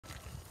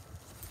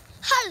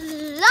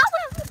Hello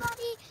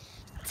everybody!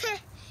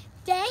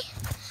 Today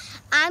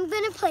I'm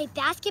going to play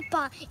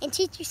basketball and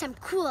teach you some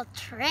cool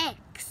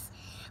tricks.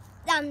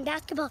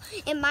 Basketball,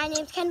 and my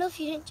name's Kendall if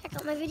you didn't check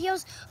out my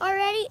videos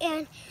already,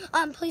 and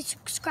please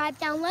subscribe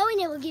down low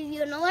and it will give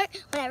you an alert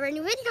whenever a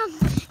new video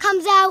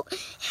comes out.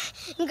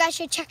 You guys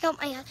should check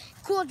out my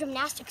cool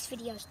gymnastics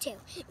videos too.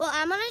 Well,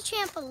 I'm on a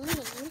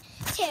trampoline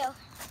too,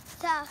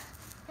 so I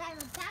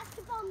have a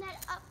basketball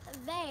net up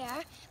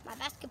there, my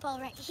basketball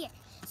right here.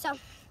 So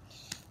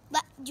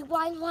do you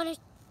guys want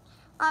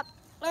to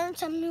learn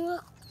some new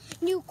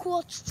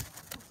cool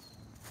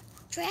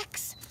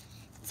tricks?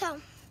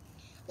 So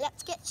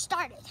let's get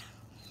started.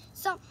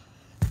 So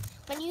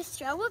when you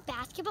throw a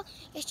basketball,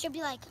 it should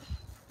be like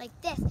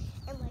this,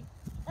 and like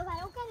if I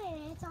don't get it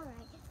in, it's all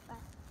right.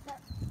 But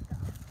let's go.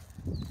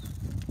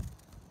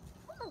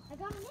 Oh, I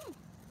got it in.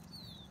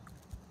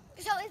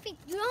 So if you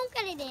don't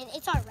get it in,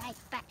 it's all right.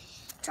 But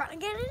try to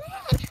get it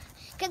in,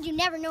 because you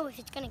never know if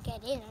it's gonna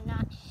get in or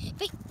not.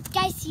 But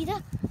guys, see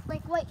the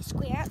white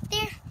square up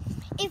there?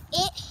 If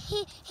it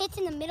hits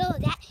in the middle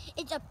of that,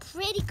 it's a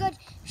pretty good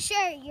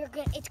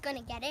it's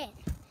gonna get in.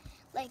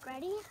 Like,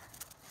 ready?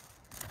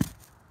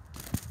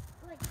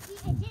 Like, see,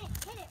 it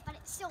didn't hit it, but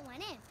it still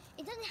went in.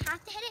 It doesn't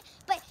have to hit it,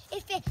 but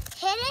if it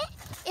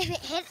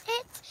hits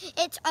it,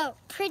 it's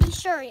pretty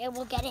sure it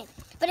will get in.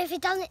 But if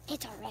it doesn't,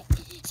 it's all right.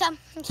 So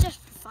it's just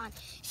for fun.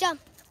 So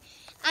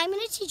I'm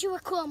gonna teach you a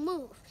cool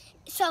move.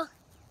 So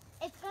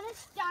it's gonna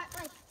start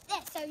like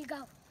this. So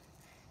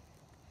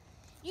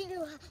you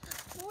do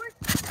forward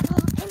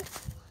and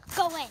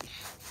go in,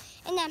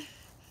 and then.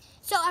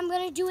 So I'm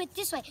going to do it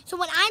this way. So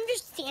when I'm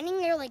just standing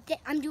there like this,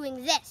 I'm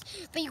doing this.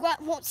 But you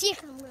won't see it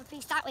because I'm going to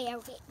face that way.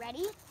 Okay,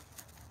 ready?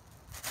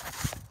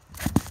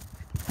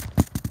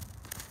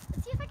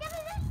 Let's see if I get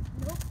it in.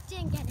 Nope,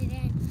 didn't get it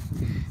in.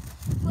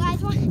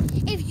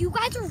 If you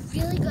guys are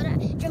really good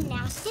at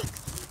gymnastics,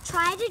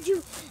 try to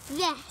do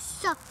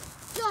this.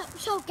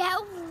 So get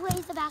away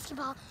the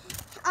basketball.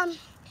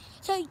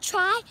 So you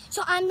try.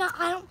 So I'm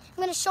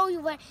going to show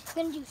you what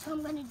I'm going to do. So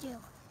I'm going to do.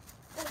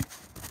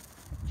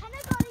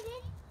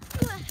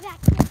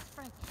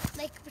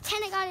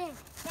 Pretend I got it in.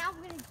 Now I'm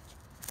going to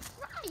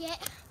try it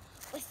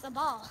with the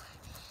ball.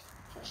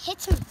 If it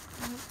hits me,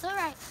 it's all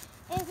right.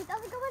 And if it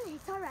doesn't go in,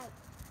 it's all right.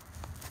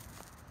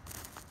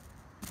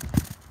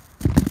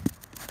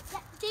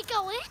 Did it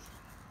go in?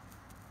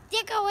 Did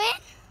it go in?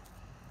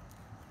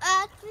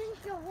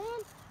 Didn't go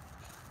in.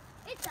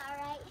 It's all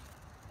right.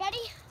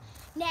 Ready?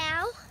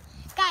 Now,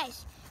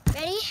 guys,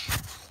 ready?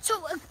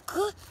 So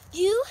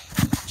you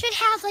should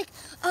have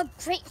a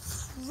great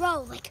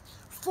throw,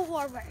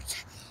 forward.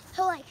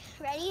 So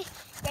ready,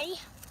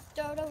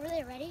 throw it over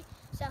there, ready?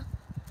 So,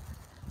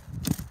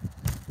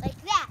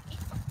 like that.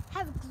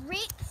 Have a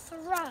great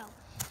throw.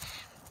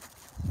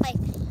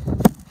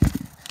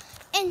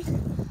 And you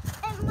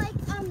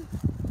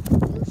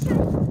should,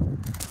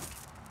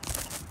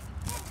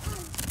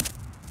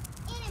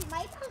 and it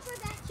might come for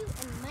that too,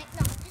 and it might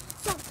not.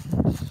 So,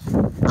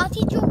 I'll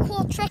teach you a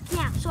cool trick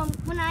now. So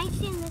when I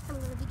stand this, I'm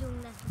going to be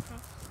doing this, okay?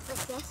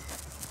 Like this.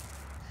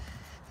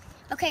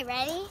 Okay,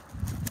 ready?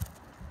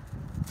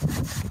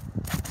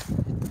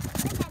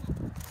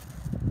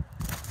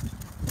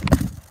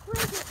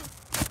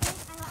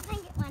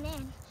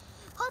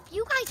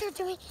 You guys are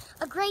doing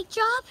a great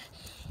job,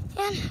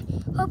 and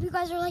hope you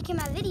guys are liking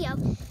my video.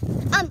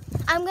 I'm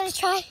gonna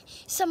try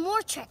some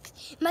more tricks.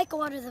 It might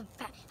go out of the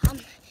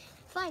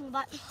flying,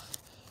 but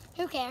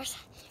who cares?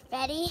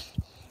 Ready,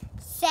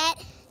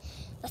 set,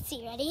 let's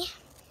see, ready?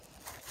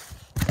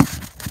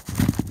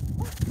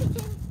 Oh,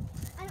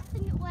 I don't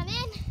think it went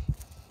in.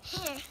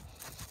 Here.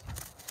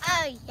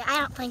 Oh yeah, I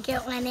don't think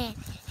it went in.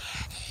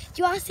 Do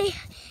you wanna say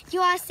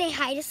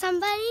hi to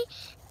somebody?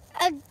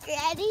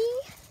 Ready?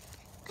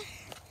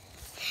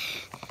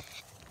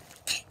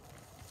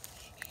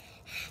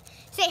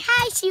 Say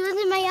hi, she was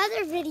in my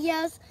other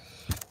videos.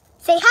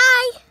 Say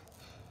hi.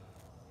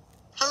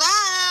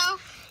 Hello.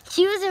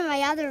 She was in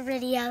my other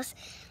videos.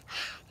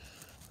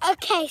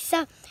 Okay,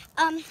 so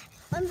let me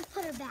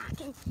put her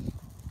back and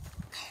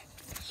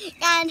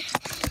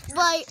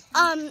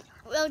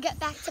we'll get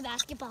back to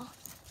basketball.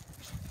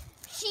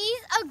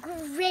 She's a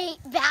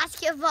great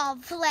basketball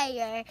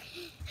player.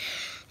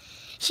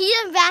 She's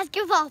in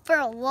basketball for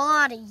a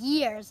lot of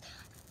years.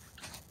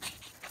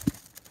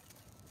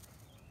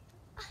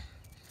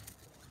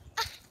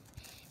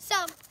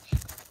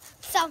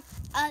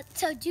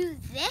 So do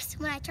this.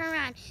 When I turn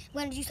around, I'm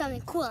going to do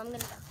something cool. I'm going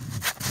to go.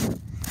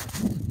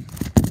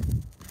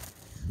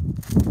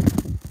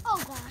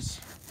 Oh gosh,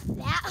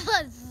 that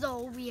was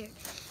so weird.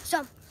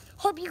 So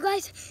hope you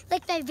guys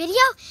liked my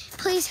video.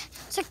 Please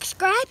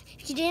subscribe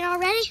if you didn't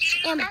already.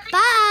 And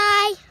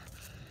bye.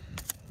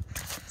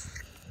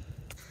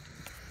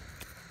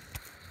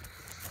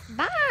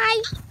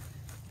 Bye.